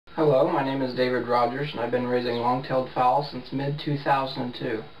Hello, my name is David Rogers and I've been raising long-tailed fowl since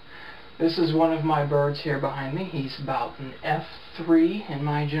mid-2002. This is one of my birds here behind me. He's about an F3 in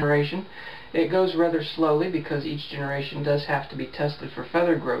my generation. It goes rather slowly because each generation does have to be tested for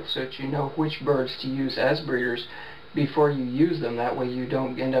feather growth so that you know which birds to use as breeders before you use them. That way you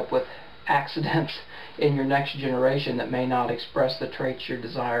don't end up with accidents in your next generation that may not express the traits you're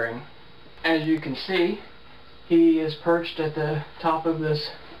desiring. As you can see, he is perched at the top of this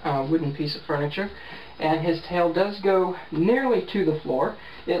wooden piece of furniture, and his tail does go nearly to the floor.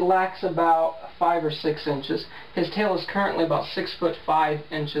 It lacks about 5 or 6 inches. His tail is currently about 6'5"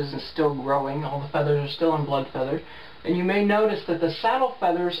 and still growing. All the feathers are still in blood feather. And you may notice that the saddle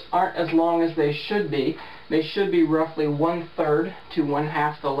feathers aren't as long as they should be. They should be roughly 1/3 to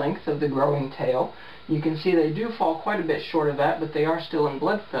 1/2 the length of the growing tail. You can see they do fall quite a bit short of that, but they are still in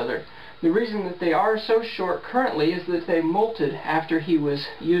blood feather. The reason that they are so short currently is that they molted after he was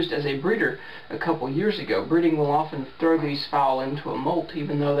used as a breeder a couple years ago. Breeding will often throw these fowl into a molt,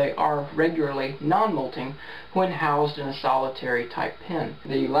 even though they are regularly non-molting when housed in a solitary type pen.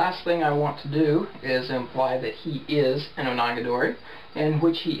 The last thing I want to do is imply that he is an onagadori, and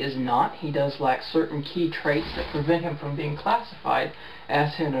which he is not. He does lack certain key traits that prevent him from being classified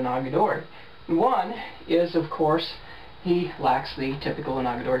as an onagadori. One is, of course, he lacks the typical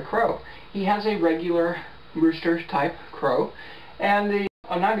onagadori crow. He has a regular rooster type crow, and the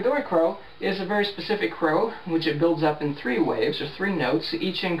onagadori crow is a very specific crow, which it builds up in 3 waves or 3 notes,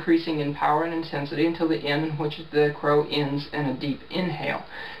 each increasing in power and intensity until the end, in which the crow ends in a deep inhale.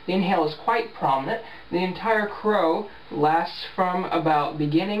 The inhale is quite prominent. The entire crow lasts from about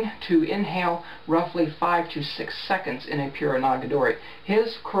beginning to inhale roughly 5 to 6 seconds in a pure onagadori.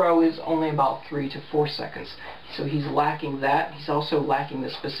 His crow is only about 3 to 4 seconds. So he's lacking that. He's also lacking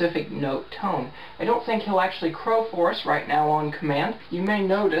the specific note tone. I don't think he'll actually crow for us right now on command. You may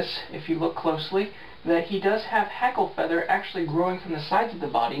notice, if you look closely, that he does have hackle feather actually growing from the sides of the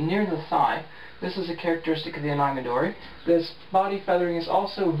body near the thigh. This is a characteristic of the onagadori. This body feathering is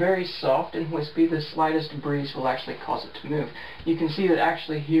also very soft and wispy. The slightest breeze will actually cause it to move. You can see that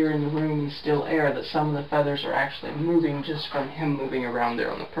actually here in the room in still air that some of the feathers are actually moving just from him moving around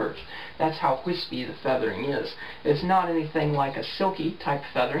there on the perch. That's how wispy the feathering is. It's not anything like a silky type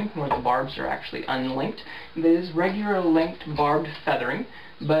feathering where the barbs are actually unlinked. It is regular linked barbed feathering,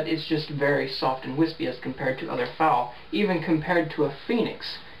 but it's just very soft and wispy as compared to other fowl. Even compared to a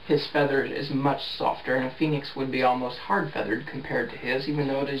phoenix, his feather is much softer, and a phoenix would be almost hard-feathered compared to his, even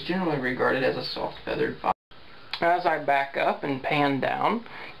though it is generally regarded as a soft-feathered fowl. As I back up and pan down,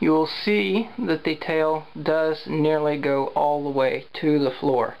 you will see that the tail does nearly go all the way to the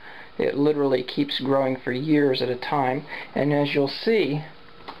floor. It literally keeps growing for years at a time, and as you'll see,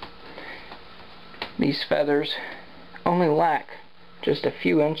 these feathers only lack just a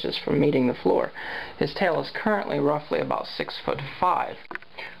few inches from meeting the floor. His tail is currently roughly about 6'5".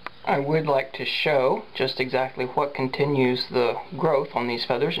 I would like to show just exactly what continues the growth on these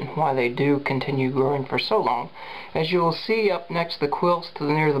feathers and why they do continue growing for so long. As you will see up next the quills to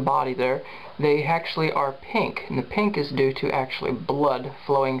near the body there, they actually are pink, and the pink is due to actually blood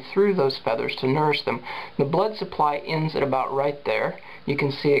flowing through those feathers to nourish them. The blood supply ends at about right there. You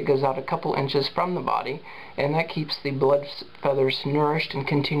can see it goes out a couple inches from the body, and that keeps the blood feathers nourished and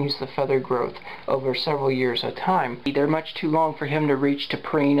continues the feather growth over several years at a time. They're much too long for him to reach to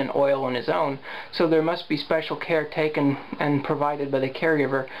preen and oil on his own, so there must be special care taken and provided by the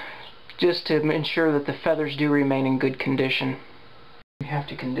caregiver just to ensure that the feathers do remain in good condition. You have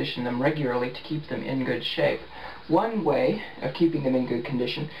to condition them regularly to keep them in good shape. One way of keeping them in good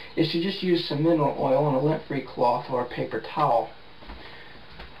condition is to just use some mineral oil on a lint-free cloth or a paper towel.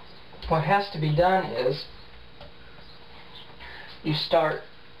 What has to be done is you start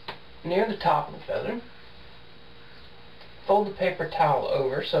near the top of the feather, fold the paper towel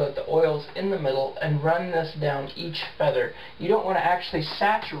over so that the oil is in the middle, and run this down each feather. You don't want to actually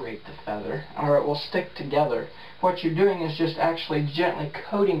saturate the feather or it will stick together. What you're doing is just actually gently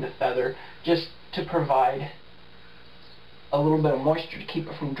coating the feather just to provide a little bit of moisture to keep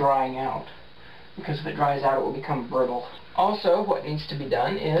it from drying out, because if it dries out it will become brittle. Also, what needs to be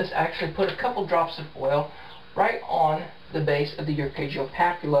done is actually put a couple drops of oil right on the base of the urcagial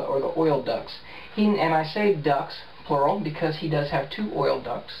papilla, or the oil ducts. And I say ducts, plural, because he does have 2 oil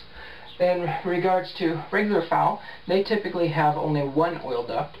ducts. In regards to regular fowl, they typically have only 1 oil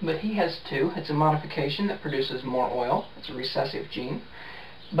duct, but he has 2. It's a modification that produces more oil. It's a recessive gene.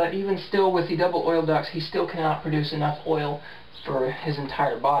 But even still, with the double oil ducts, he still cannot produce enough oil for his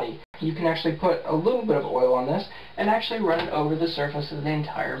entire body. You can actually put a little bit of oil on this and actually run it over the surface of the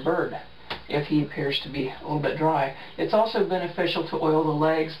entire bird. if he appears to be a little bit dry. It's also beneficial to oil the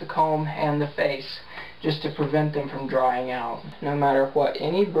legs, the comb, and the face, just to prevent them from drying out. No matter what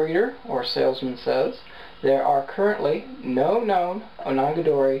any breeder or salesman says, there are currently no known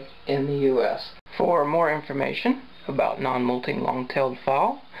Onagadori in the U.S. For more information about non-molting long-tailed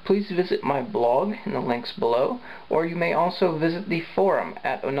fowl, please visit my blog in the links below, or you may also visit the forum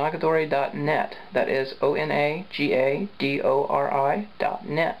at onagadori.net. That is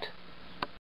ONAGADORI.net.